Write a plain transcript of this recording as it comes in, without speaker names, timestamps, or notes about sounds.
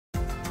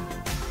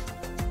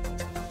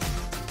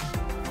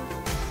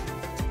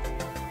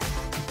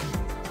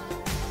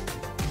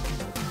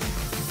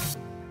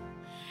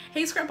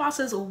Hey Scrap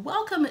Bosses,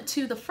 welcome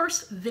to the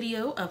first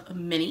video of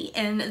many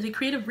in the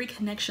Creative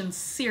Reconnection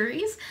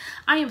series.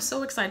 I am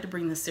so excited to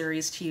bring this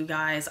series to you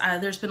guys.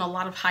 There's been a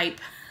lot of hype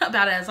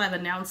about it as I've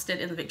announced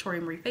it in the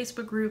Victoria Marie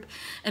Facebook group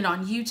and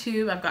on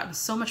YouTube. I've gotten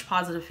so much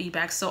positive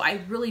feedback, so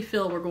I really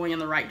feel we're going in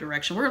the right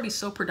direction. We're going to be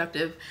so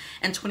productive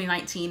in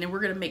 2019, and we're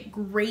going to make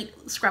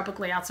great scrapbook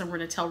layouts, and we're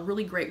going to tell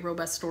really great,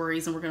 robust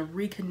stories, and we're going to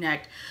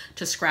reconnect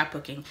to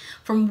scrapbooking.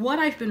 From what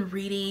I've been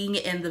reading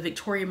in the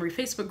Victoria Marie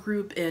Facebook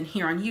group and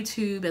here on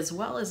YouTube, as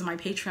well as my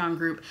Patreon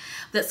group,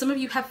 that some of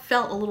you have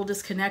felt a little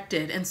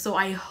disconnected, and so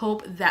I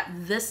hope that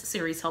this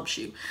series helps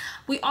you.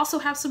 We also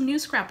have some new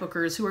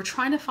scrapbookers who are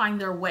trying to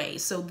find their way,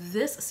 so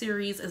this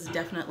series is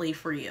definitely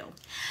for you.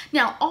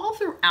 Now, all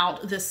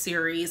throughout this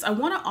series, I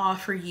want to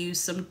offer you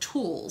some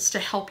tools to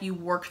help you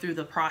work through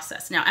the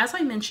process. Now, as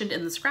I mentioned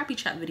in the Scrappy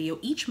Chat video,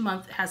 each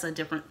month has a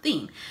different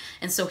theme,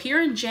 and so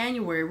here in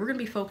January, we're going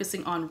to be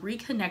focusing on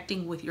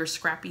reconnecting with your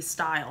scrappy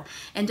style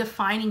and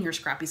defining your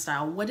scrappy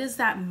style. What does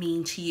that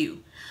mean to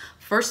you?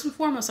 First and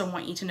foremost, I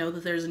want you to know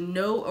that there's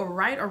no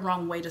right or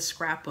wrong way to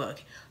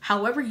scrapbook.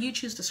 However you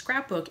choose to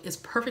scrapbook is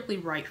perfectly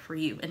right for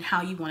you and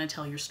how you want to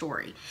tell your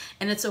story.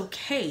 And it's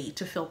okay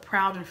to feel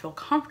proud and feel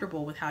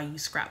comfortable with how you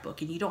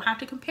scrapbook, and you don't have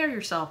to compare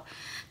yourself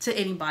to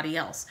anybody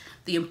else.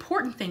 The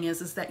important thing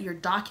is that you're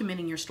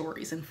documenting your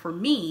stories. And for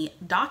me,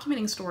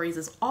 documenting stories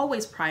is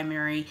always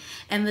primary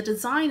and the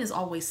design is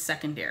always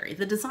secondary.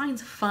 The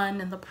design's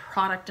fun and the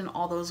product and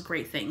all those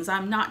great things.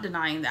 I'm not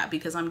denying that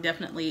because I'm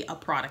definitely a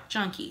product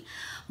junkie.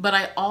 But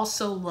I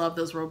also love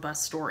those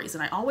robust stories.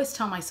 And I always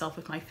tell myself,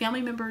 if my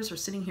family members are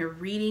sitting here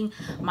reading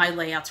my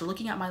layouts or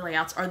looking at my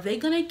layouts, are they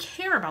going to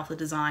care about the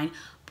design?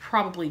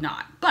 Probably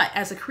not. But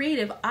as a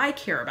creative, I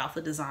care about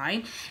the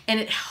design, and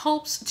it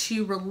helps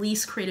to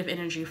release creative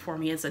energy for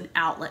me as an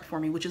outlet for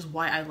me, which is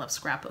why I love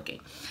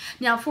scrapbooking.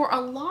 Now, for a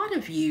lot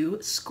of you,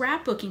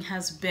 scrapbooking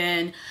has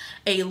been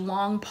a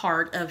long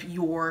part of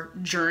your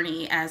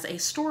journey as a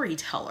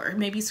storyteller,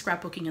 maybe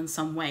scrapbooking in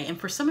some way. And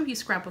for some of you,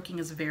 scrapbooking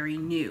is very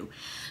new.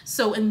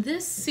 So in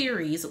this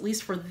series, at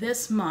least for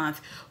this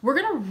month, we're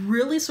going to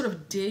really sort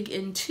of dig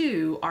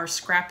into our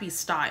scrappy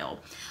style.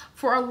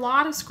 For a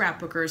lot of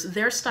scrapbookers,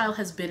 their style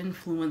has been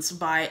influenced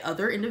by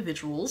other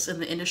individuals in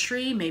the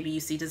industry. Maybe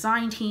you see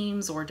design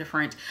teams or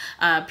different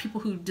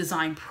people who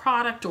design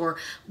product or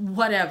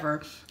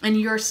whatever, and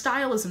your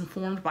style is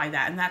informed by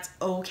that, and that's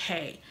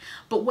okay.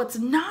 But what's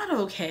not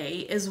okay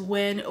is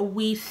when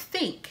we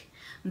think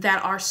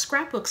that our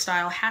scrapbook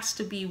style has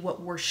to be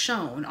what we're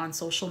shown on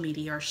social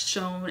media or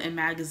shown in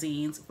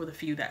magazines, for the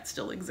few that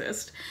still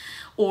exist,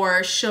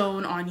 or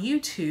shown on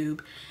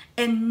YouTube,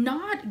 and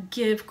not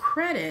give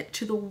credit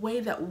to the way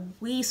that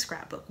we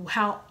scrapbook,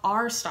 how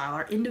our style,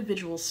 our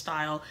individual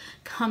style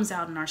comes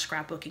out in our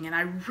scrapbooking. And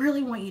I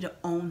really want you to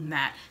own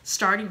that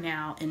starting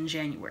now in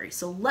January.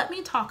 So let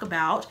me talk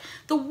about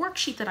the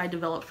worksheet that I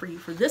developed for you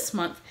for this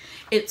month.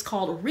 It's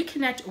called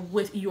Reconnect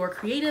with Your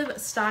Creative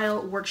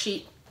Style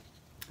Worksheet.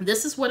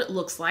 This is what it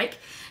looks like.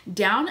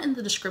 Down in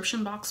the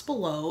description box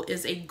below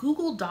is a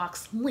Google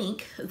Docs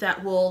link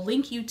that will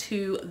link you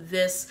to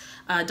this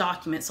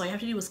document. So all you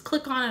have to do is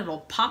click on it,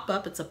 it'll pop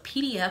up. It's a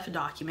PDF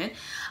document.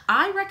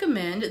 I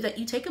recommend that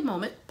you take a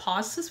moment,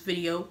 pause this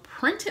video,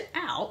 print it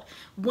out.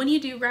 When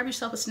you do, grab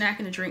yourself a snack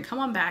and a drink, come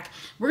on back.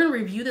 We're going to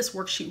review this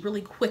worksheet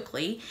really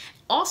quickly.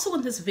 Also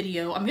in this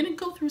video, I'm going to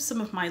go through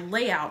some of my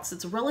layouts.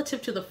 It's relative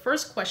to the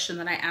first question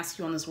that I asked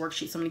you on this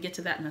worksheet, so I'm going to get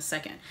to that in a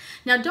second.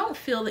 Now, don't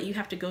feel that you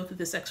have to go through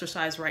this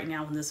exercise right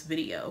now in this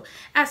video.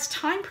 As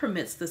time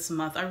permits this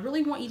month, I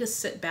really want you to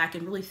sit back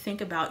and really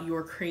think about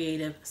your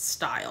creative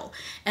style.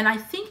 And I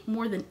think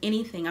more than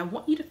anything, I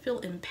want you to feel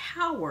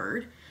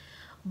empowered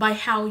by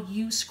how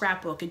you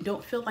scrapbook, and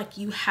don't feel like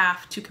you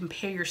have to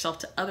compare yourself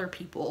to other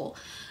people,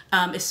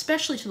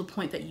 especially to the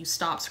point that you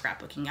stop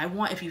scrapbooking.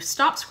 If you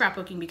stop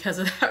scrapbooking because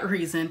of that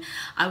reason,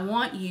 I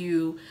want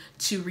you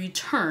to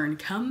return,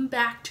 come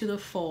back to the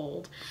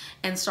fold,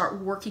 and start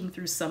working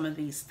through some of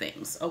these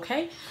things,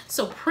 okay?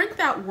 So print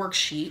that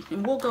worksheet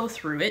and we'll go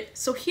through it.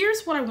 So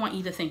here's what I want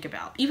you to think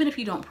about. Even if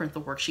you don't print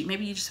the worksheet,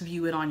 maybe you just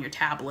view it on your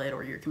tablet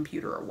or your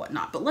computer or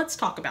whatnot, but let's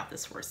talk about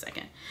this for a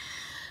second.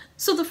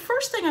 So the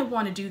first thing I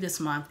want to do this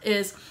month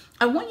is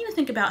I want you to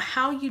think about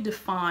how you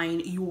define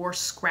your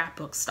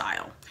scrapbook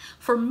style.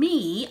 For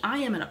me, I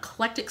am an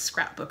eclectic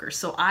scrapbooker,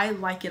 so I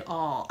like it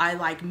all. I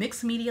like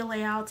mixed media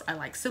layouts, I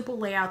like simple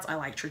layouts, I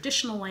like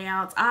traditional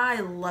layouts, I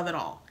love it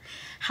all.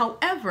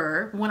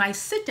 However, when I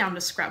sit down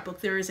to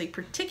scrapbook, there is a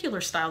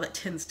particular style that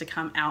tends to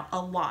come out a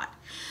lot.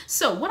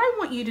 So what I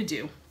want you to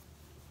do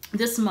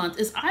this month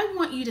is I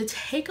want you to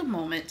take a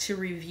moment to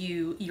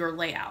review your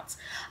layouts.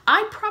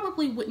 I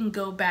probably wouldn't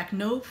go back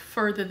no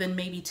further than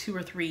maybe 2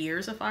 or 3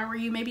 years if I were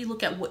you. Maybe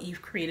look at what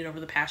you've created over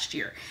the past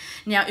year.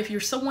 Now, if you're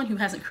someone who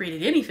hasn't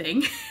created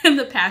anything in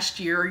the past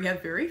year, or you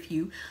have very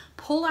few,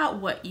 pull out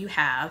what you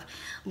have,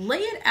 lay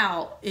it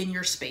out in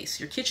your space,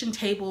 your kitchen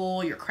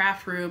table, your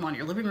craft room, on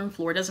your living room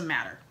floor, doesn't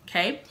matter,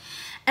 okay?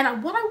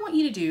 And what I want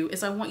you to do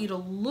is I want you to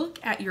look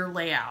at your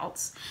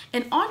layouts,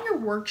 and on your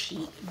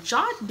worksheet,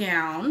 jot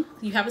down,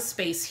 you have a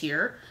space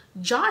here,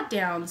 jot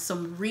down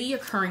some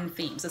reoccurring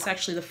themes. That's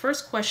actually the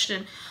first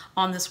question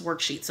on this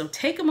worksheet. So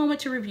take a moment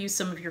to review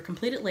some of your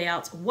completed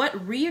layouts. What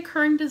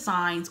reoccurring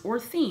designs or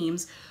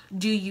themes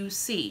do you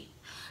see?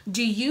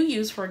 Do you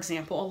use, for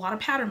example, a lot of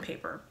pattern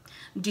paper?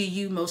 Do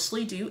you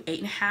mostly do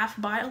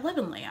 8.5 by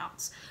 11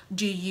 layouts?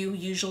 Do you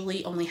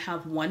usually only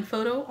have one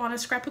photo on a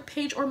scrapbook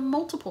page or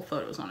multiple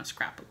photos on a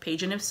scrapbook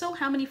page? And if so,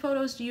 how many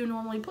photos do you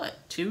normally put?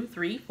 2,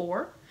 3,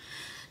 4?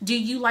 Do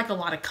you like a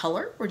lot of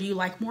color, or do you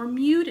like more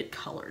muted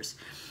colors?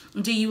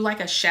 Do you like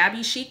a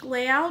shabby chic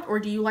layout, or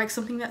do you like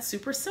something that's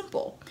super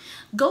simple?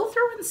 Go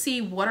through and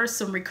see what are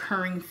some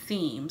recurring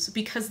themes,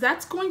 because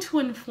that's going to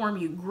inform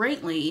you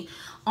greatly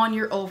on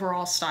your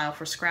overall style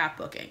for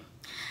scrapbooking.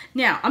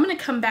 Now, I'm going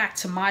to come back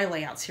to my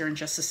layouts here in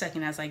just a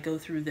second as I go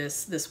through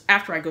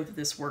after I go through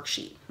this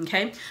worksheet,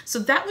 okay? So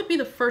that would be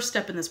the first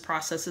step in this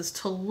process, is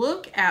to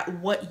look at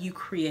what you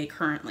create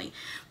currently.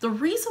 The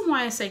reason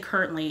why I say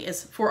currently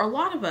is for a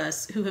lot of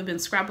us who have been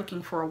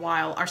scrapbooking for a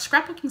while, our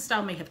scrapbooking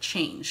style may have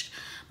changed.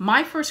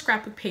 My first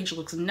scrapbook page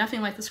looks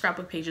nothing like the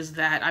scrapbook pages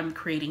that I'm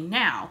creating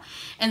now.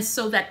 And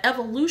so that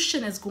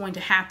evolution is going to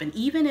happen.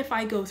 Even if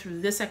I go through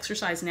this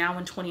exercise now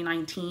in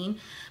 2019,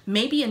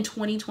 maybe in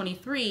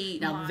 2023,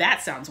 now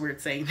that sounds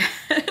weird saying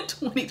that,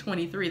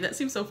 2023, that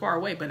seems so far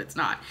away, but it's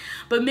not.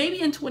 But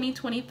maybe in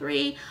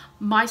 2023,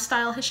 my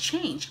style has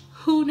changed.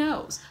 Who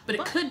knows? But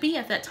it could be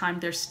at that time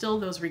there's still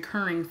those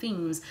recurring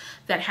themes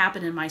that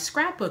happen in my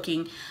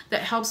scrapbooking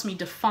that helps me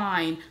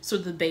define sort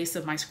of the base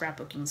of my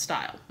scrapbooking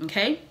style,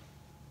 okay?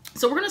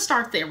 So we're going to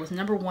start there with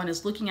number 1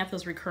 is looking at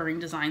those recurring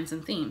designs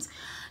and themes.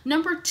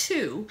 Number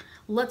 2,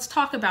 let's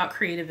talk about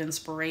creative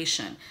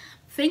inspiration.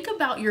 Think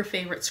about your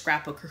favorite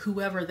scrapbooker,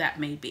 whoever that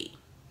may be.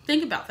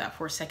 Think about that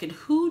for a second.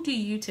 Who do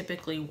you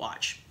typically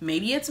watch?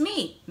 Maybe it's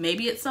me.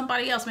 Maybe it's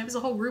somebody else. Maybe it's a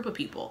whole group of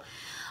people.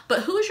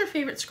 But who is your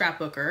favorite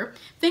scrapbooker?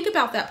 Think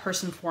about that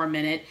person for a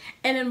minute,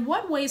 and in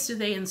what ways do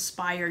they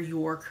inspire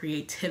your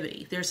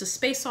creativity? There's a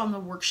space on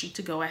the worksheet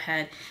to go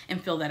ahead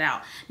and fill that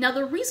out. Now,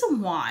 the reason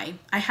why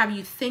I have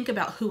you think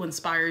about who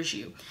inspires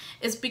you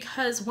is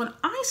because when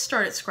I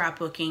started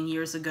scrapbooking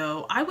years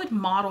ago, I would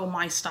model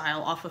my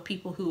style off of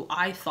people who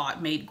I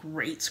thought made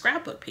great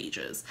scrapbook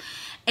pages.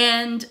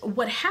 And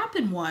what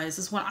happened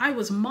is when I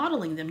was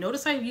modeling them,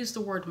 notice I used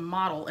the word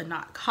model and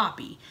not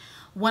copy.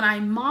 When I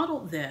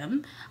modeled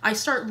them, I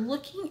start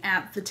looking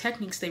at the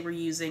techniques they were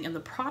using and the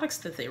products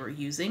that they were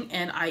using,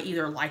 and I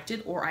either liked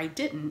it or I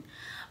didn't.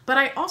 But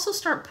I also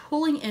start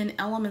pulling in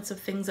elements of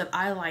things that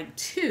I like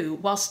too,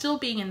 while still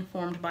being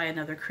informed by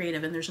another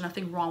creative, and there's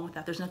nothing wrong with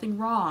that. There's nothing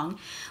wrong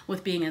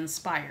with being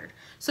inspired.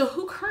 So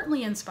who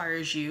currently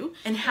inspires you,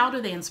 and how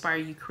do they inspire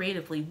you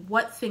creatively?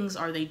 What things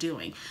are they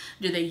doing?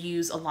 Do they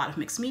use a lot of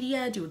mixed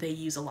media? Do they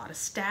use a lot of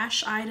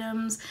stash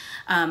items?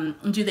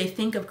 Do they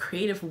think of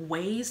creative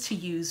ways to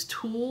use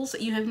tools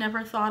that you have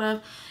never thought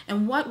of?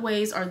 And what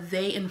ways are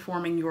they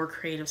informing your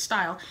creative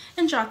style?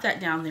 And jot that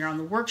down there on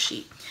the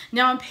worksheet.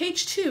 Now on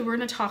page 2, we're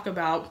going to talk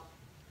about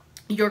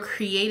your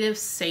creative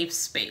safe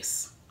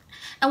space.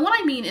 And what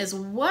I mean is,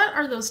 what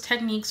are those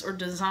techniques or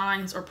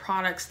designs or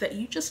products that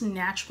you just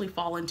naturally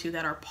fall into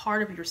that are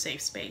part of your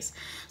safe space?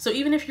 So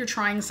even if you're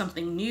trying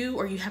something new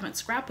or you haven't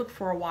scrapbooked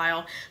for a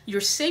while,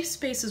 your safe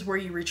space is where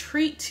you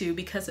retreat to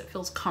because it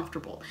feels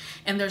comfortable,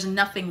 and there's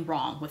nothing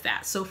wrong with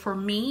that. So for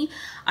me,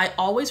 I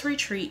always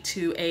retreat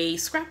to a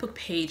scrapbook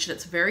page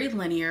that's very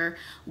linear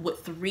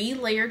with 3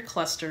 layered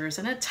clusters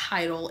and a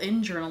title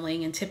in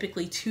journaling and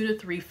typically 2 to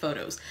 3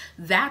 photos.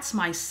 That's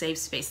my safe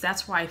space.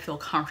 That's where I feel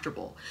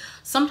comfortable.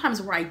 Sometimes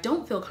where I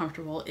don't feel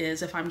comfortable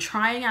is if I'm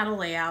trying out a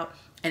layout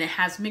and it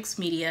has mixed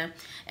media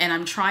and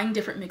I'm trying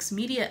different mixed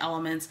media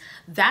elements.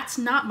 That's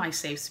not my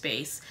safe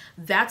space.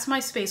 That's my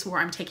space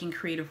where I'm taking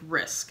creative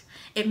risk.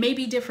 It may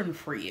be different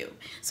for you.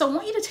 So I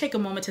want you to take a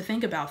moment to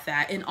think about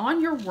that. And on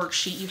your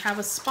worksheet, you have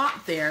a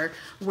spot there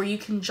where you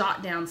can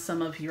jot down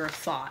some of your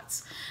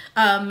thoughts.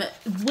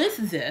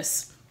 With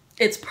this,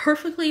 it's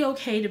perfectly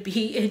okay to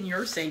be in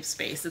your safe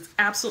space. It's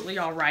absolutely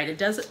all right. It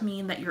doesn't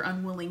mean that you're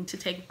unwilling to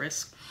take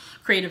risk,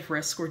 creative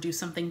risk, or do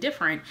something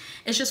different.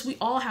 It's just we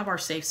all have our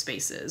safe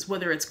spaces,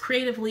 whether it's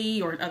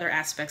creatively or in other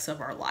aspects of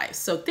our lives.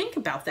 So think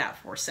about that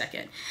for a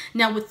second.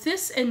 Now, with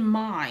this in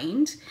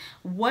mind,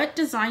 what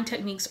design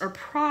techniques or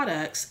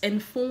products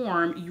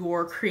inform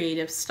your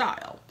creative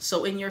style?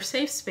 So in your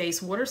safe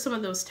space, what are some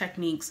of those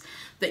techniques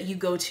that you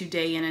go to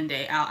day in and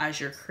day out as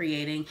you're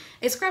creating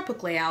a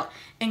scrapbook layout?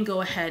 And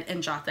go ahead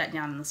and jot that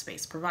down in the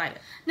space provided.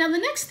 Now, the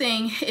next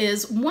thing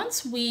is,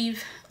 once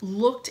we've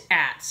looked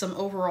at some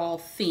overall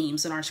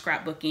themes in our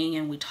scrapbooking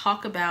and we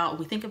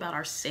think about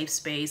our safe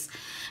space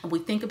and we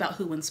think about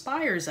who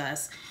inspires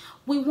us,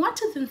 we want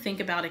to then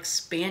think about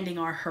expanding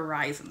our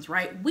horizons,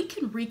 right? We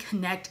can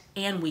reconnect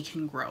and we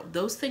can grow.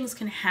 Those things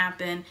can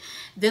happen.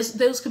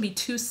 Those can be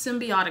 2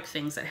 symbiotic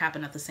things that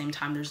happen at the same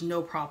time. There's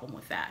no problem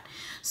with that.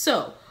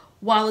 So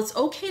while it's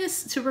okay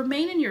to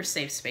remain in your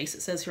safe space,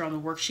 it says here on the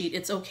worksheet,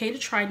 it's okay to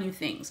try new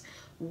things.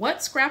 what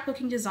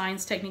scrapbooking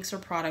designs, techniques, or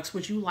products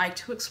would you like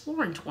to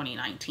explore in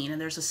 2019?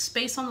 And there's a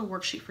space on the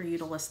worksheet for you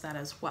to list that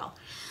as well.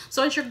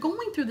 So as you're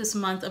going through this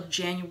month of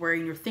January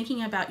and you're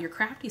thinking about your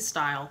crafty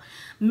style,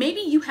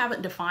 maybe you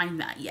haven't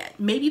defined that yet.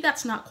 Maybe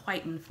that's not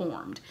quite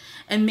informed.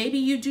 And maybe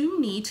you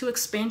do need to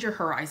expand your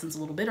horizons a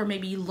little bit, or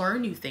maybe you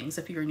learn new things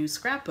if you're a new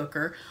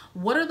scrapbooker.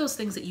 What are those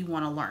things that you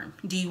want to learn?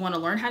 Do you want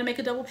to learn how to make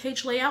a double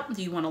page layout?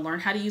 Do you want to learn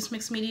how to use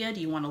mixed media? Do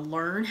you want to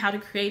learn how to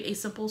create a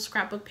simple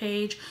scrapbook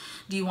page?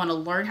 Do you want to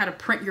learn how to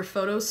print your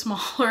photos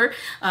smaller?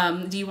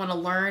 Do you want to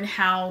learn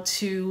how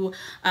to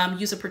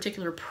use a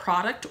particular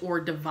product or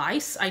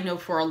device? I know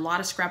for a lot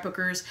of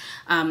scrapbookers,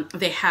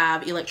 they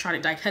have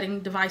electronic die cutting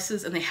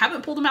devices and they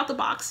haven't pulled them out the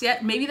box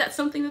yet. Maybe that's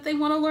something that they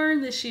want to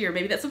learn this year.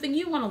 Maybe that's something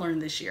you want to learn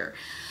this year.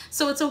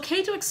 So it's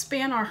okay to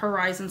expand our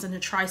horizons and to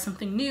try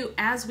something new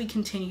as we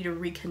continue to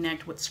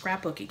reconnect with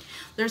scrapbooking.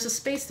 There's a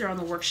space there on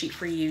the worksheet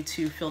for you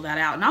to fill that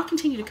out. And I'll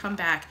continue to come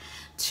back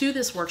to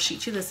this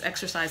worksheet, to this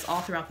exercise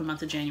all throughout the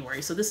month of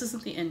January. So this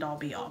isn't the end all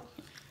be all.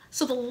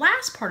 So the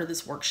last part of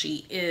this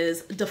worksheet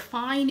is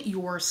define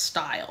your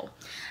style.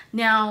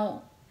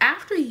 Now,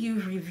 after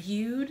you've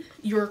reviewed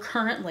your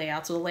current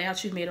layouts, or the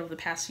layouts you've made over the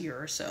past year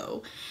or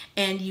so,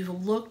 and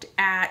you've looked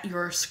at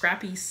your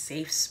Scrappy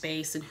safe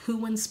space and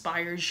who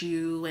inspires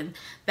you and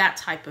that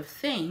type of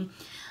thing,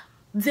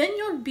 then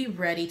you'll be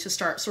ready to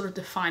start sort of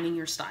defining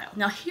your style.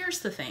 Now, here's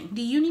the thing.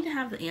 Do you need to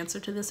have the answer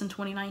to this in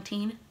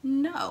 2019?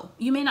 No.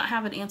 You may not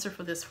have an answer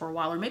for this for a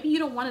while, or maybe you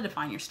don't want to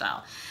define your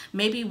style.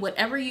 Maybe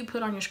whatever you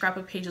put on your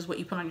scrapbook page is what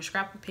you put on your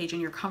scrapbook page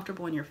and you're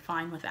comfortable and you're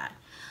fine with that.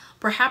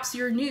 Perhaps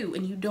you're new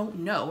and you don't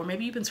know, or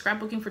maybe you've been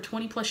scrapbooking for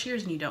 20 plus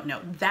years and you don't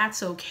know.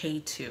 That's okay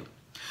too.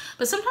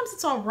 But sometimes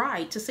it's all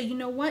right to say, you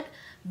know what?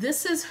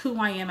 This is who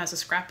I am as a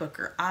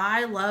scrapbooker.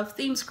 I love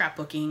theme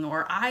scrapbooking,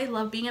 or I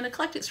love being an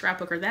eclectic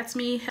scrapbooker. That's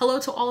me. Hello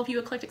to all of you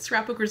eclectic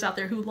scrapbookers out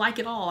there who like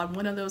it all. I'm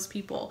one of those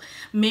people.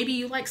 Maybe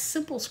you like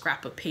simple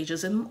scrapbook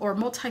pages or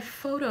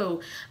multi-photo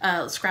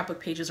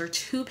scrapbook pages or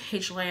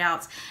 2-page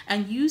layouts,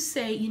 and you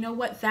say, you know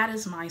what? That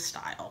is my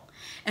style.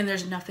 And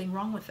there's nothing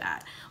wrong with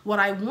that. What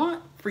I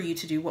want for you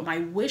to do, what my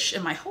wish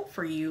and my hope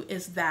for you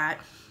is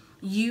that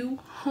you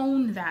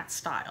hone that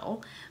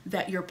style,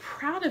 that you're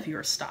proud of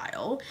your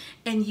style,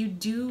 and you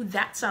do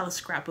that style of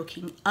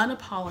scrapbooking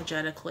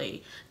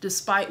unapologetically,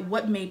 despite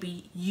what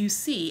maybe you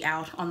see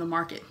out on the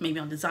market,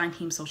 maybe on design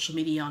teams, social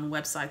media, on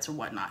websites or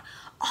whatnot.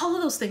 All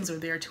of those things are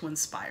there to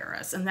inspire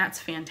us, and that's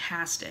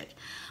fantastic.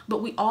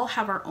 But we all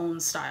have our own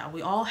style.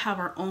 We all have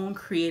our own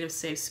creative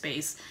safe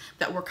space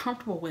that we're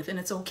comfortable with, and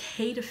it's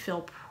okay to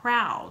feel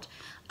proud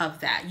of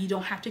that. You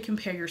don't have to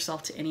compare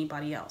yourself to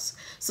anybody else.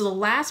 So the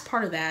last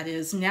part of that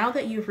is, now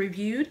that you've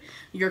reviewed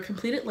your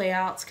completed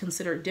layouts,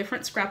 consider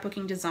different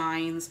scrapbooking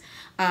designs,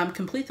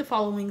 complete the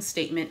following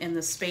statement in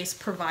the space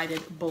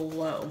provided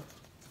below.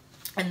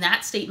 And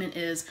that statement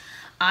is,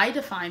 I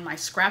define my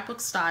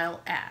scrapbook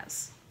style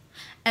as.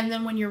 And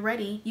then when you're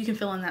ready, you can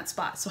fill in that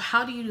spot. So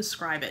how do you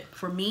describe it?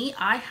 For me,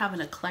 I have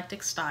an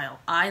eclectic style.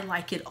 I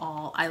like it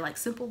all. I like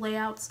simple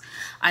layouts.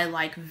 I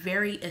like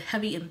very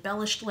heavy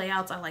embellished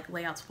layouts. I like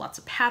layouts with lots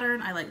of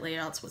pattern. I like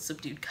layouts with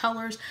subdued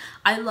colors.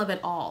 I love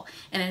it all.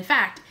 And in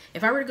fact,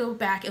 if I were to go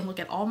back and look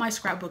at all my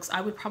scrapbooks,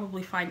 I would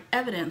probably find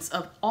evidence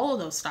of all of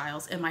those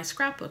styles in my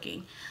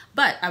scrapbooking.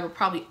 But I would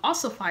probably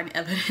also find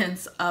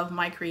evidence of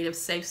my creative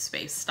safe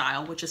space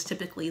style, which is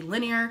typically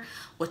linear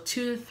with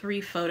 2 to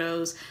 3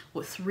 photos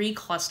with 3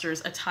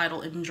 clusters, a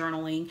title, and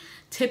journaling,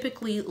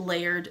 typically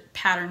layered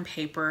pattern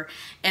paper,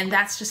 and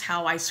that's just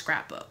how I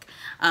scrapbook.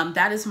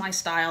 That is my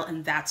style,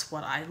 and that's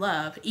what I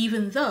love,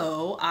 even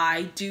though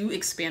I do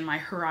expand my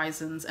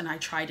horizons and I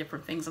try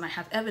different things, and I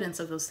have evidence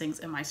of those things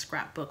in my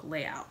scrapbook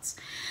layouts.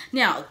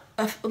 Now,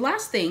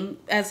 last thing,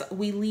 as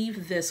we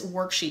leave this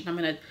worksheet, and I'm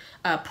going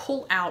to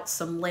pull out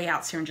some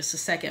layouts here in just a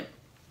second,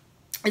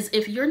 is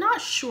if you're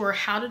not sure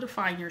how to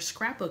define your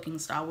scrapbooking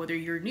style, whether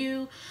you're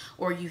new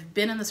or you've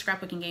been in the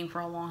scrapbooking game for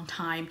a long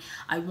time,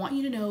 I want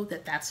you to know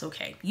that that's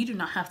okay. You do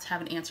not have to have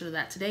an answer to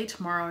that today,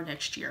 tomorrow, or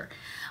next year.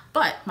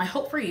 But my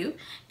hope for you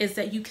is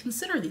that you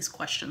consider these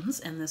questions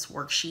in this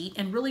worksheet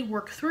and really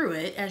work through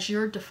it as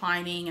you're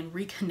defining and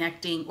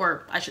reconnecting,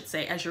 or I should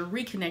say, as you're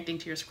reconnecting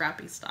to your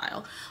scrappy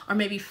style, or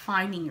maybe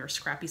finding your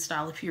scrappy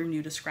style if you're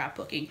new to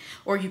scrapbooking,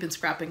 or you've been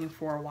scrapbooking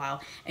for a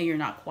while and you're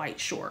not quite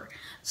sure.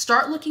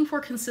 Start looking for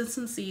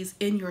consistencies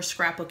in your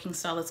scrapbooking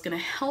style that's going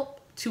to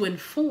help to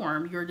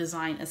inform your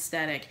design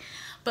aesthetic.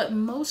 But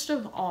most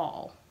of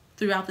all,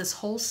 throughout this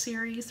whole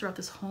series, throughout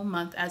this whole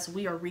month, as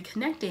we are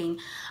reconnecting,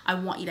 I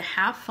want you to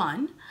have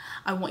fun.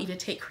 I want you to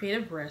take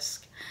creative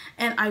risk.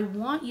 And I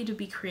want you to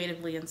be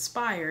creatively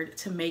inspired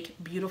to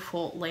make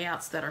beautiful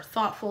layouts that are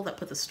thoughtful, that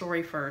put the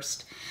story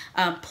first.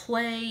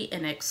 Play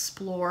and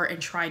explore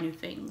and try new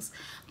things.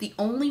 The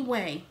only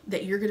way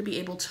that you're going to be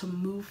able to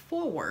move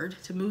forward,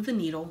 to move the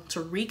needle,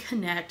 to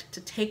reconnect,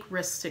 to take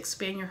risks, to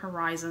expand your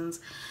horizons,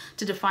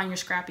 to define your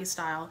scrappy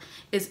style,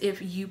 is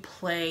if you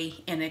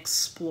play and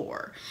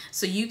explore.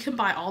 So you can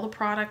buy all the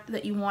product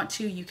that you want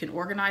to, you can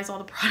organize all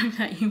the product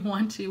that you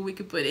want to, we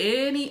could put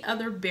any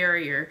other barrier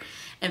barrier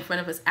in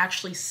front of us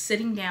actually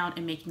sitting down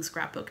and making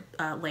scrapbook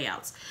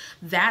layouts.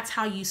 That's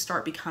how you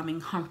start becoming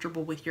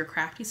comfortable with your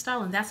crafty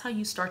style, and that's how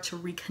you start to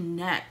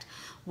reconnect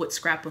with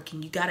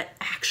scrapbooking. You got to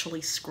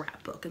actually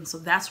scrapbook. And so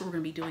that's what we're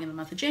going to be doing in the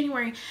month of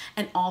January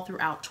and all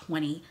throughout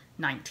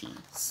 2019.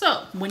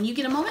 So when you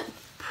get a moment,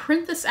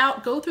 print this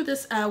out, go through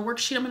this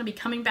worksheet. I'm going to be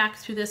coming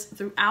back to this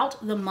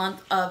throughout the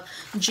month of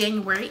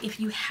January. If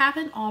you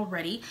haven't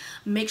already,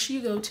 make sure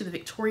you go to the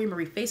Victoria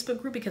Marie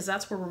Facebook group, because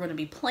that's where we're going to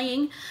be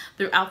playing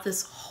throughout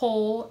this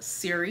whole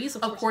series.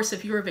 Of course,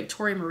 if you're a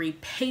Victoria Marie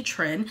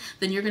patron,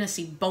 then you're going to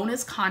see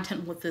bonus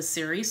content with this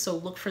series, so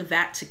look for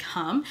that to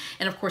come.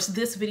 And of course,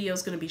 this video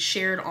is going to be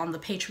shared on the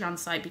Patreon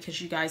site,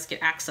 because you guys get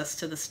access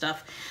to the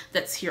stuff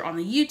that's here on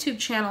the YouTube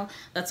channel,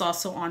 that's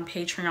also on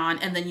Patreon,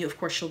 and then of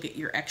course, you'll get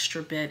your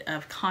extra bit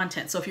of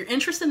content. So if you're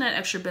interested in that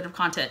extra bit of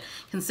content,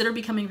 consider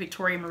becoming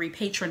Victoria Marie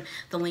patron.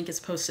 The link is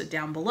posted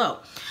down below.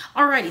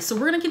 Alrighty, so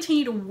we're going to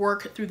continue to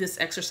work through this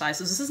exercise.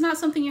 So this is not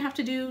something you have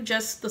to do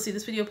just, let's see,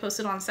 this video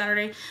posted on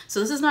Saturday. So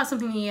this is not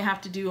something you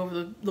have to do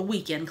over the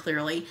weekend,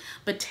 clearly,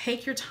 but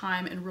take your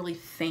time and really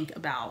think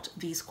about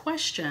these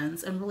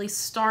questions and really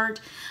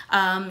start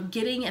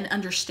getting an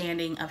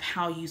understanding of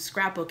how you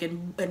scrapbook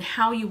and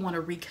how you want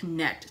to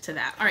reconnect to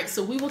that. All right,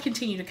 so we will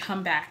continue to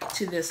come back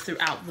to this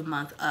throughout the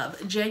month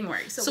of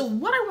January.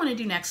 So what I want to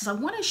do next is I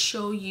want to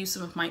show you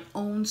some of my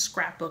own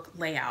scrapbook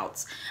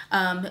layouts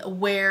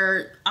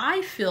where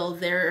I feel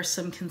there are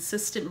some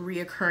consistent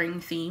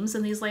reoccurring themes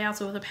in these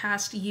layouts over the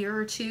past year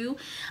or two,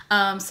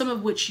 some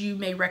of which you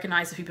may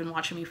recognize if you've been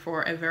watching me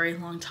for a very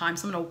long time.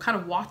 So I'm going to kind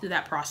of walk through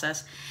that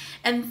process,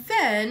 and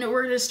then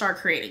we're going to start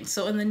creating.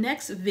 So in the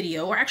next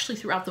video, or actually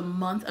throughout the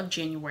month of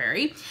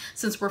January,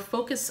 since we're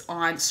focused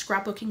on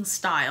scrapbooking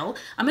style,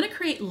 I'm going to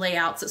create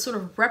layouts that sort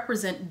of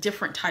represent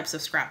different types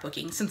of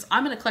scrapbooking. Since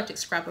I'm an eclectic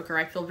scrapbooker,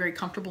 I feel very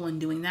comfortable in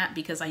doing that,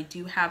 because I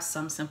do have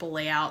some simple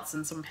layouts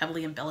and some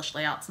heavily embellished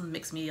layouts and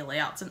mixed media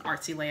layouts and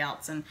artsy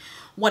layouts and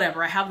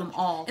whatever. I have them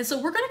all. And so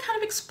we're going to kind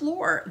of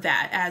explore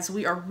that as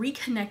we are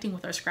reconnecting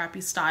with our scrappy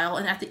style.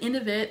 And at the end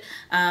of it,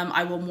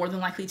 I will more than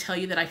likely tell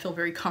you that I feel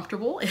very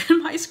comfortable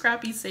in my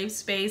scrappy safe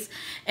space,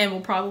 and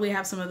we'll probably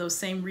have some of those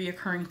same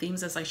reoccurring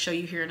themes as I show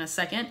you here in a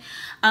second.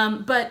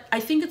 But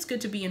I think it's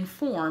good to be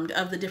informed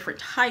of the different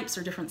types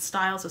or different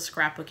styles of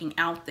scrapbooking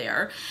out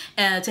there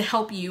to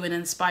help you and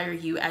inspire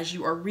you as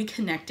you are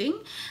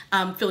reconnecting,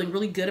 feeling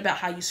really good about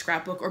how you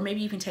scrapbook, or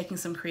maybe even taking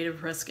some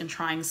creative risk and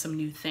trying some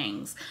new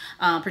things,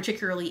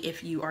 particularly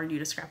if you are new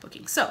to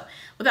scrapbooking. So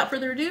without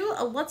further ado,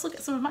 let's look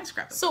at some of my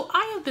scrapbooks. So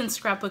I have been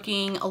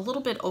scrapbooking a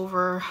little bit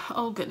over,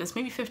 oh goodness,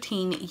 maybe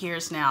 15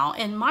 years now,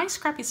 and my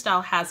scrappy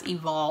style has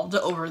evolved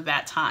over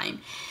that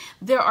time.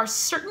 There are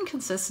certain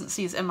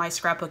consistencies in my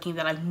scrapbooking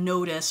that I've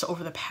noticed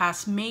over the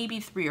past maybe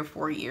 3 or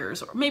 4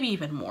 years, or maybe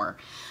even more.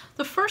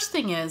 The first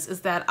thing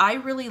is that I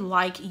really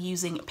like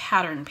using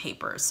pattern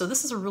paper. So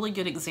this is a really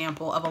good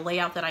example of a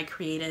layout that I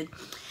created,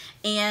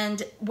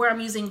 and where I'm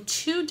using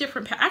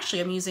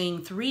I'm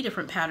using 3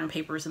 different pattern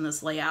papers in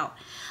this layout.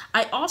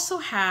 I also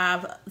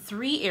have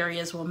 3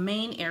 areas,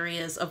 main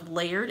areas of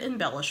layered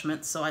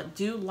embellishments. So I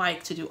do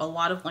like to do a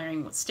lot of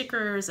layering with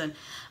stickers and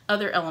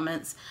other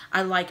elements.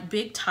 I like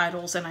big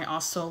titles, and I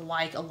also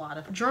like a lot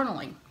of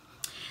journaling.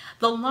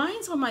 The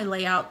lines on my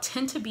layout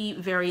tend to be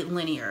very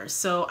linear.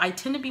 So I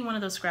tend to be one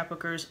of those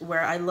scrapbookers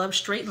where I love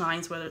straight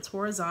lines, whether it's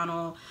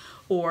horizontal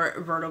or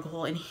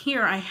vertical. And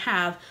here I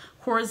have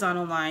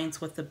horizontal lines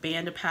with the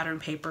band of pattern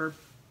paper.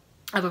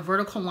 I have a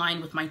vertical line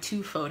with my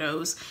 2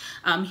 photos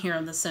here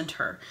in the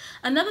center.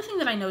 Another thing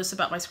that I notice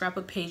about my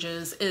scrapbook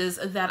pages is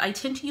that I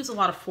tend to use a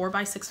lot of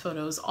 4x6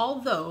 photos,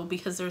 although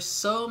because there's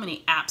so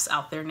many apps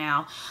out there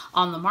now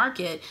on the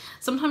market,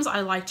 sometimes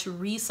I like to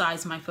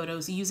resize my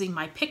photos using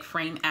my pick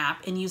frame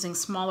app and using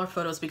smaller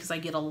photos because I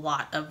get a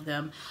lot of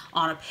them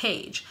on a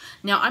page.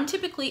 Now I'm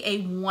typically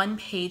a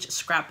 1-page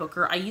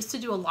scrapbooker. I used to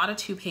do a lot of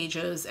 2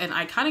 pages, and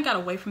I kind of got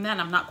away from that,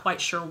 and I'm not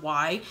quite sure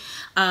why.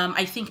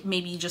 I think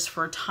maybe just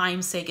for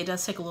time's sake, it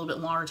does take a little bit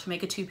longer to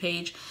make a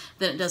 2-page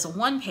than it does a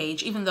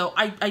 1-page, even though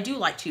I do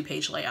like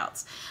 2-page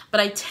layouts.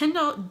 But I tend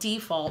to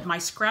default, my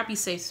scrappy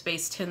safe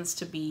space tends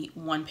to be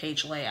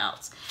 1-page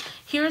layouts.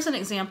 Here's an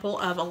example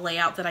of a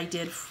layout that I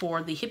did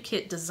for the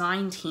HipKit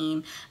design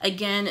team.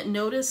 Again,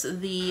 notice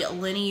the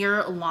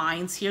linear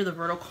lines here, the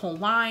vertical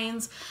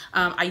lines.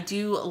 I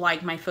do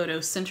like my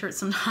photos centered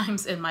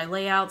sometimes in my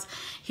layouts.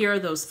 Here are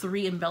those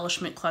 3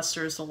 embellishment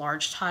clusters, the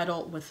large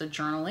title with the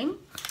journaling.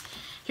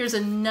 Here's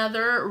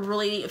another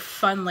really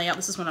fun layout.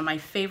 This is one of my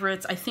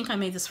favorites. I think I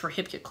made this for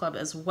HipKit Club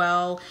as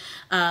well.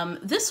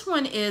 This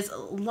one is a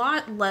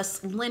lot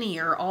less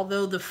linear,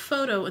 although the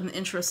photo and the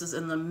interest is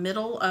in the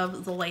middle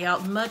of the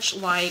layout, much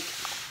like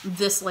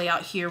this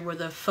layout here where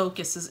the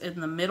focus is in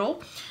the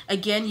middle.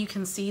 Again, you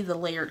can see the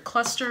layered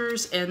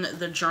clusters and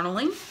the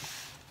journaling.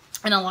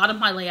 In a lot of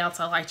my layouts,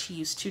 I like to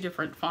use 2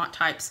 different font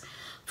types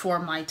for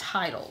my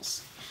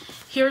titles.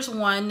 Here's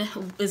one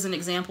is an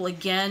example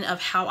again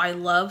of how I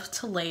love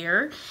to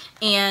layer,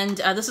 and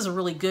this is a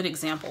really good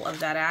example of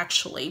that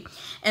actually.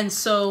 And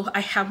so I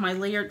have my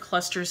layered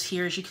clusters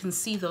here. As you can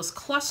see, those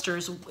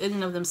clusters in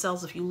and of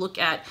themselves, if you look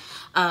at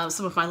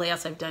some of my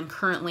layouts I've done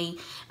currently,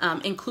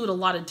 include a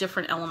lot of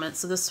different elements.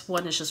 So this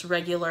one is just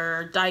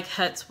regular die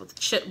cuts with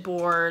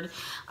chipboard.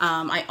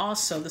 I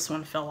also, this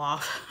one fell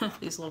off.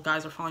 These little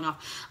guys are falling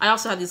off. I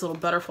also have these little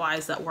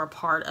butterflies that were a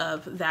part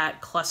of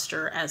that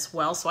cluster as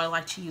well. So I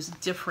like to use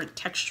different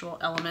textural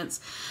elements.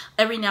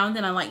 Every now and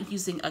then I like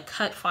using a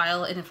cut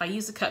file, and if I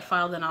use a cut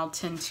file, then I'll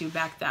tend to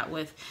back that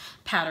with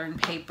pattern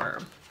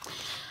paper.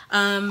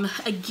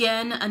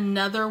 Again,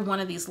 another one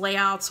of these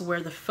layouts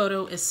where the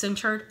photo is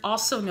centered.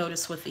 Also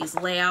notice with these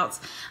layouts,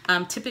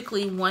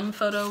 typically one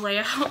photo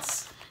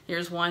layouts.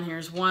 Here's one,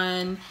 here's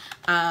one.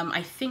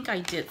 I think I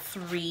did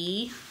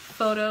 2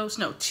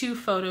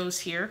 photos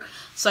here.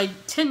 So I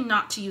tend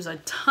not to use a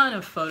ton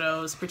of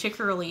photos,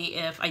 particularly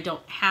if I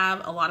don't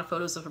have a lot of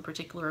photos of a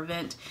particular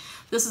event.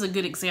 This is a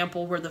good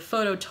example where the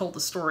photo told the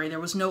story. There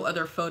was no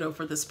other photo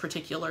for this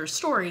particular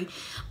story,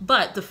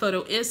 but the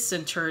photo is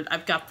centered.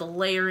 I've got the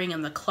layering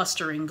and the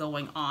clustering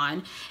going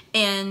on.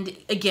 And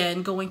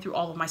again, going through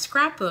all of my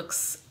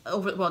scrapbooks,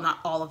 well, not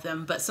all of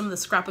them, but some of the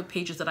scrapbook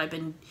pages that I've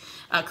been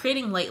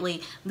creating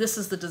lately, this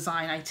is the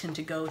design I tend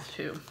to go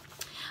through.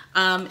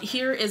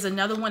 Here is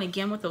another one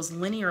again with those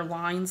linear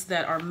lines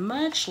that are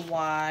much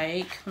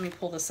like, let me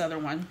pull this other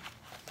one.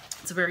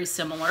 It's very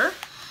similar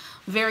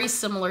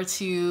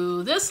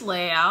to this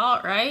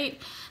layout, right?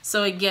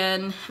 So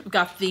again, we've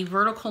got the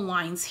vertical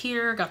lines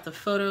here, got the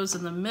photos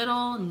in the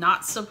middle,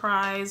 not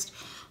surprised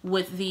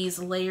with these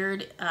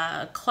layered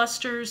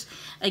clusters.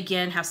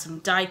 Again, have some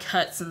die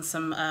cuts and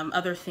some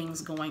other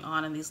things going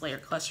on in these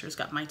layered clusters.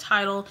 Got my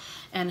title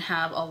and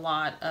have a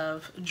lot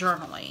of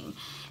journaling.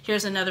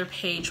 Here's another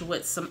page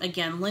with some,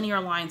 again, linear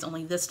lines,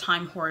 only this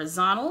time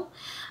horizontal.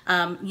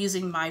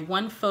 Using my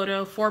one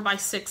photo,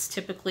 4x6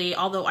 typically,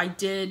 although I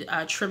did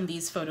trim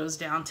these photos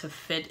down to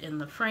fit in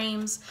the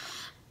frames.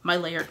 My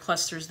layered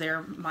clusters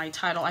there, my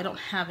title. I don't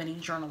have any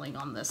journaling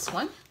on this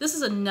one. This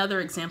is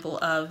another example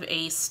of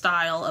a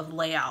style of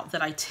layout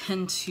that I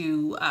tend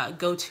to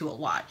go to a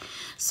lot.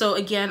 So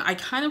again, I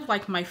kind of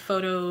like my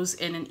photos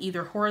in an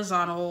either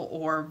horizontal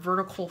or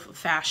vertical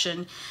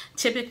fashion,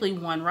 typically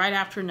one right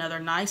after another,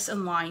 nice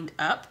and lined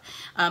up.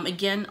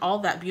 Again, all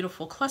that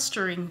beautiful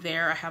clustering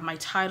there. I have my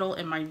title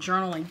and my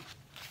journaling.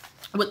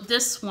 With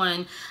this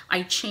one,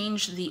 I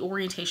changed the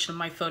orientation of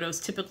my photos,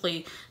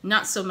 typically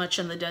not so much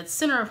in the dead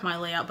center of my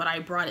layout, but I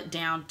brought it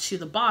down to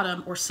the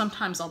bottom, or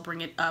sometimes I'll bring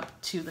it up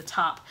to the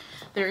top.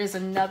 There is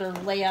another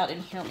layout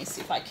in here. Let me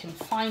see if I can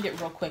find it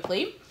real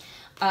quickly.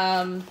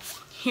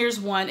 Here's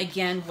one,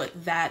 again,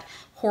 with that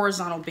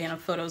horizontal band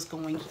of photos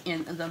going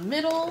in the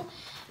middle.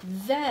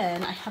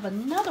 Then I have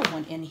another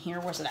one in here.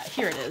 Where's it at?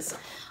 Here it is.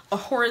 A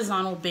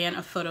horizontal band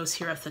of photos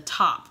here at the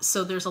top.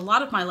 So there's a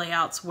lot of my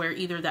layouts where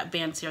either that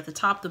band's here at the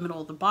top, the middle,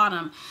 or the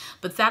bottom,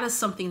 but that is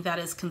something that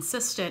is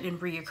consistent and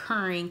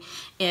reoccurring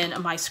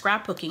in my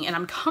scrapbooking, and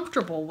I'm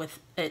comfortable with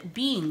it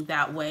being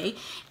that way,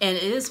 and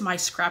it is my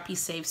Scrappy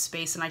safe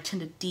space, and I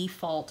tend to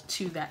default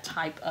to that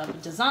type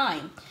of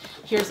design.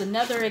 Here's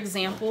another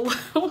example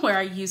where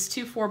I use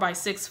 2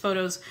 4x6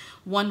 photos,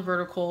 one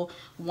vertical,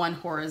 one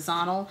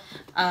horizontal.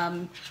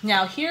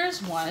 Now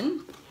here's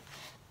one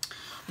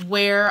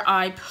where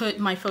I put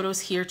my photos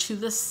here to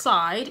the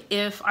side.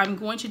 If I'm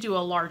going to do a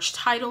large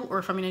title, or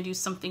if I'm going to do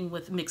something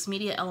with mixed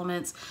media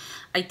elements,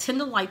 I tend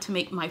to like to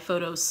make my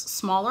photos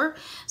smaller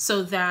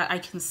so that I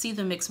can see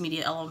the mixed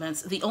media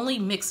elements. The only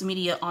mixed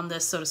media on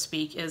this, so to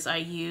speak, is I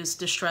use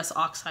Distress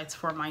Oxides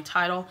for my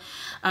title.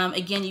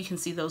 Again, you can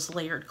see those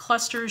layered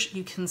clusters.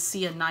 You can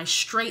see a nice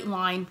straight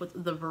line with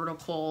the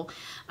vertical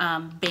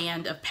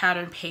band of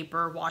pattern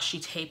paper,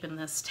 washi tape, and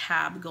this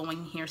tab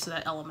going here, so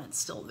that element's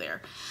still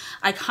there.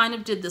 I kind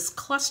of did this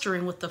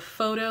clustering with the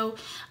photo.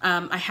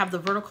 I have the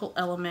vertical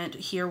element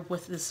here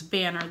with this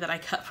banner that I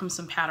cut from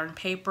some pattern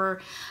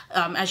paper.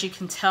 As you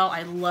can tell,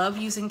 I love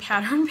using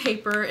pattern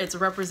paper. It's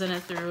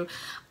represented through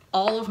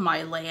all of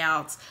my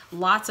layouts,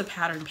 lots of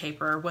pattern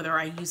paper, whether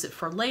I use it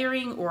for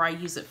layering or I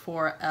use it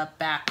for a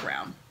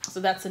background. So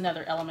that's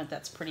another element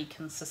that's pretty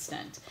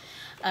consistent.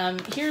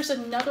 Here's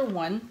another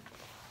one.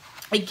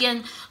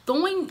 Again,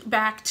 going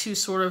back to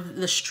sort of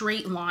the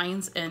straight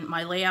lines in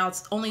my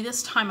layouts, only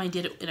this time I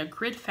did it in a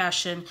grid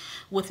fashion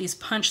with these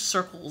punch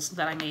circles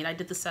that I made. I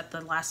did this at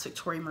the last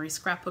Victoria Marie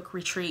scrapbook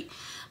retreat.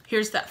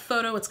 Here's that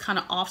photo. It's kind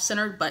of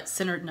off-centered, but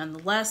centered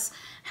nonetheless.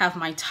 Have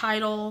my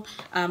title.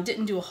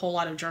 Didn't do a whole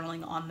lot of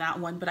journaling on that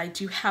one, but I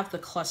do have the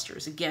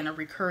clusters. Again, a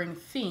recurring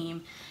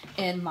theme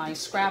in my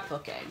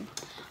scrapbooking.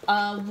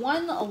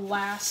 One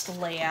last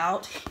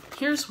layout.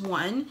 Here's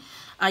one.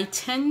 I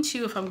tend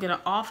to, if I'm going to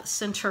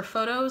off-center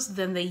photos,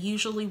 then they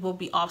usually will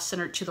be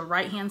off-centered to the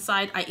right-hand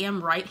side. I am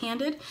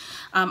right-handed.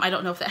 I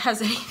don't know if that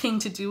has anything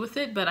to do with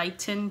it, but I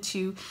tend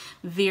to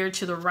veer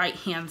to the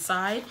right-hand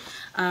side.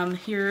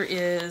 Here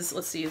is,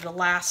 let's see,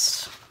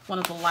 one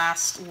of the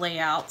last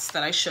layouts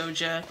that I showed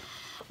you,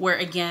 where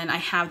again, I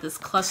have this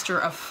cluster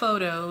of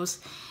photos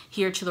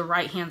Here to the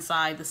right hand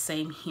side, the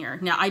same here.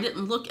 Now I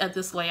didn't look at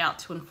this layout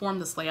to inform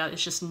this layout.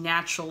 It's just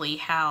naturally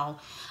how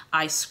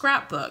I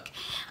scrapbook.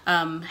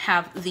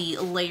 Have the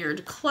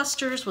layered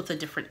clusters with the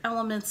different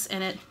elements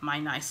in it, my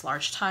nice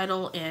large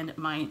title, and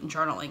my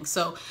journaling.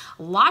 So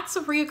lots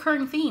of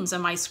reoccurring themes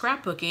in my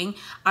scrapbooking.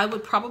 I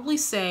would probably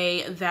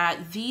say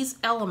that these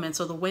elements,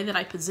 or the way that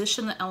I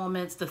position the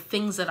elements, the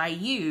things that I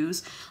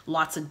use,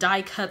 lots of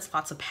die cuts,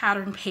 lots of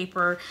pattern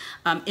paper,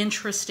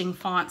 interesting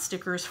font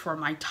stickers for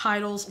my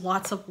titles,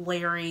 lots of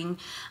layering.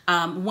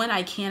 When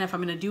I can, if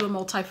I'm going to do a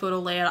multi-photo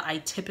layout, I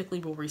typically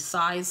will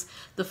resize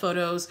the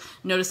photos.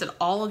 Notice that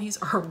all of these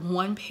are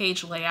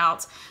one-page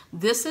layouts.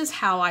 This is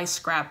how I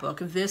scrapbook.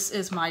 This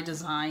is my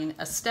design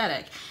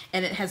aesthetic,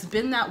 and it has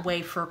been that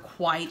way for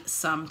quite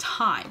some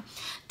time.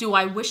 Do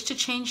I wish to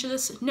change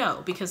this?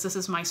 No, because this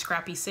is my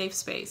Scrappy safe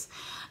space.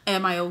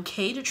 Am I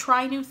okay to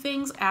try new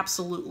things?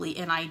 Absolutely,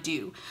 and I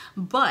do.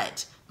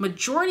 But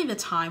majority of the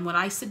time when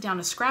I sit down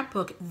to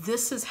scrapbook,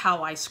 this is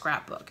how I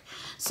scrapbook.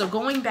 So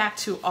going back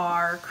to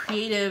our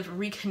creative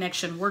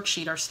reconnection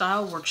worksheet, our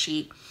style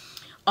worksheet,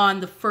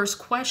 on the first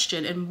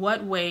question, in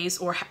what ways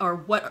or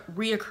what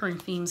reoccurring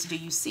themes do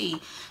you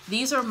see?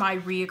 These are my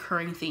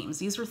reoccurring themes.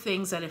 These are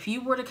things that if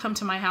you were to come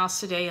to my house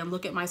today and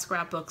look at my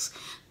scrapbooks,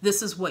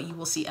 this is what you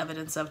will see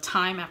evidence of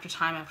time after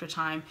time after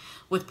time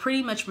with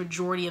pretty much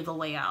majority of the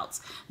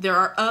layouts. There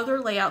are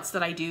other layouts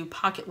that I do,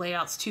 pocket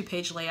layouts,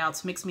 2-page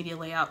layouts, mixed media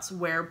layouts,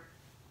 where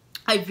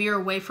I veer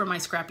away from my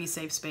Scrappy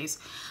safe space,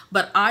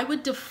 but I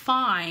would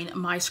define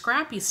my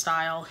Scrappy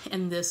style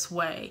in this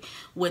way,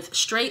 with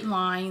straight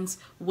lines,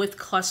 with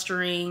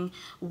clustering,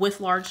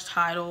 with large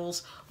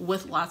titles,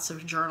 with lots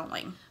of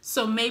journaling.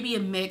 So maybe a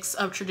mix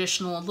of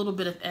traditional, a little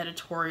bit of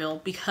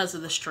editorial because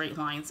of the straight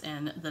lines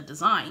in the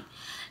design.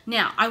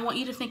 Now, I want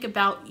you to think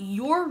about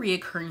your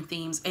reoccurring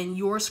themes and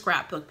your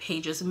scrapbook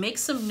pages. Make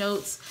some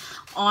notes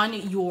on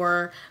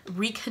your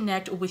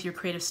Reconnect with your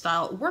creative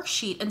style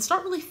worksheet and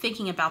start really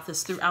thinking about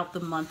this throughout the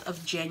month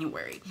of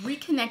January.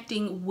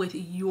 Reconnecting with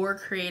your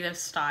creative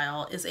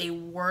style is a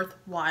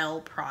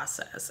worthwhile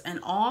process, and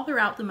all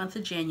throughout the month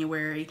of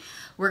January,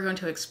 we're going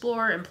to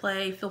explore and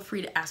play. Feel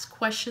free to ask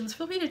questions,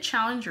 feel free to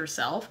challenge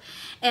yourself,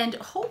 and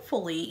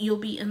hopefully you'll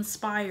be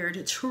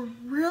inspired to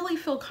really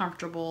feel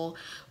comfortable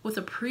with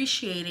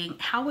appreciating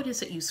how it is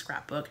that you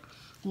scrapbook,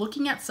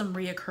 looking at some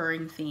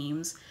reoccurring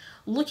themes,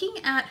 looking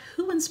at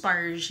who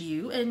inspires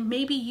you, and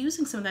maybe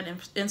using some of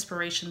that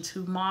inspiration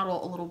to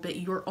model a little bit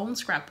your own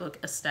scrapbook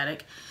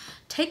aesthetic.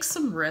 Take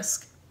some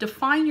risk,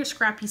 define your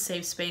Scrappy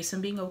safe space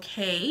and being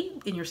okay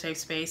in your safe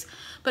space,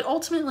 but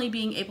ultimately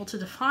being able to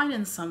define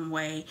in some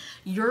way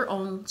your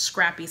own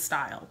Scrappy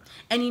style.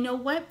 And you know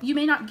what? You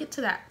may not get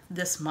to that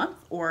this month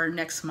or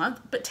next month,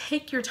 but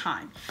take your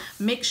time.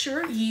 Make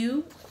sure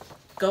you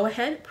go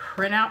ahead,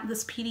 print out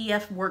this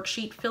PDF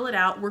worksheet, fill it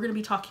out. We're going to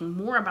be talking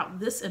more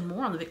about this and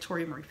more on the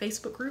Victoria Marie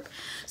Facebook group.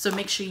 So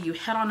make sure you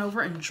head on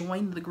over and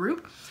join the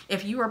group.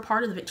 If you are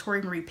part of the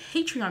Victoria Marie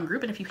Patreon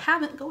group, and if you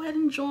haven't, go ahead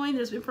and join.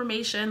 There's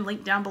information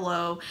linked down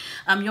below.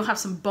 You'll have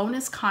some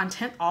bonus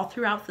content all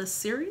throughout this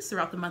series,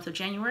 throughout the month of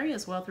January,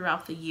 as well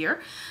throughout the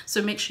year.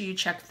 So make sure you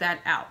check that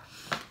out.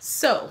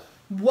 So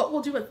what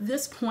we'll do at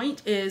this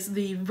point is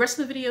the rest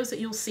of the videos that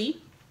you'll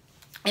see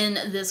in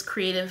this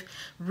creative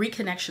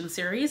reconnection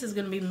series is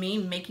going to be me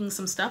making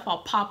some stuff. I'll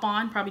pop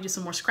on, probably do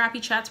some more Scrappy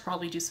chats,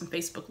 probably do some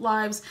Facebook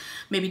lives,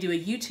 maybe do a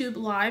YouTube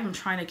live. I'm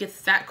trying to get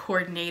that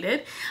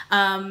coordinated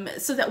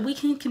so that we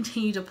can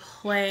continue to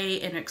play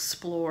and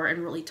explore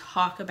and really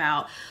talk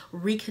about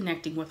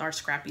reconnecting with our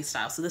Scrappy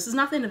style. So this is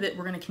not the end of it.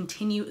 We're going to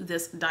continue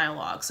this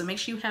dialogue. So make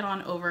sure you head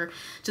on over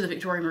to the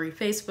Victoria Marie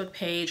Facebook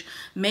page.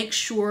 Make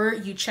sure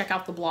you check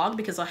out the blog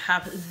because I'll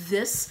have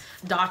this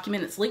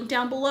document. It's linked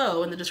down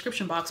below in the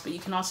description box, but you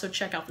can also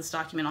check out this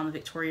document on the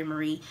Victoria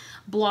Marie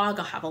blog.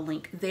 I'll have a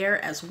link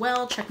there as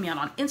well. Check me out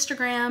on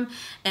Instagram,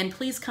 and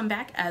please come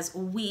back as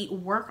we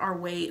work our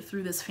way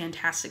through this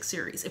fantastic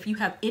series. If you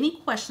have any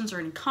questions or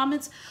any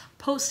comments,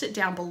 post it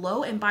down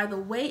below. And by the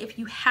way, if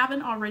you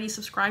haven't already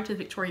subscribed to the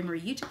Victoria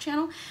Marie YouTube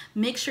channel,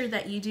 make sure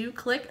that you do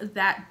click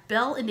that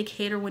bell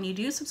indicator when you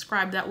do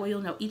subscribe. That way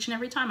you'll know each and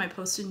every time I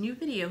post a new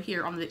video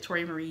here on the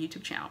Victoria Marie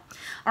YouTube channel.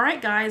 All right,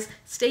 guys,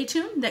 stay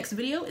tuned. Next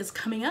video is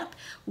coming up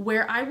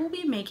where I will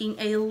be making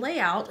a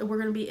layout, and we're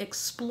going to be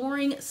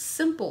exploring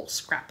simple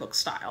scrapbook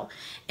style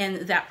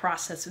in that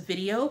process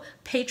video.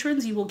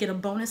 Patrons, you will get a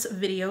bonus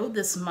video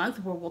this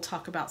month where we'll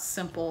talk about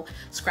simple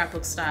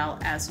scrapbook style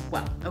as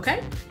well.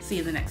 Okay, see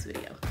you in the next video.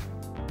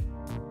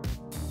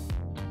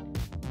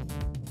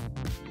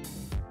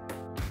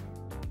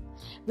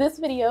 This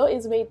video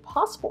is made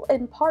possible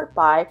in part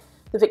by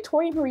the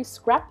Victoria Marie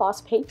Scrap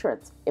Boss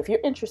patrons. If you're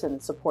interested in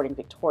supporting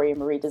Victoria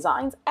Marie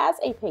Designs as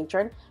a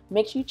patron,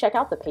 make sure you check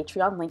out the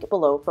Patreon link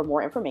below for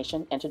more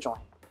information and to join.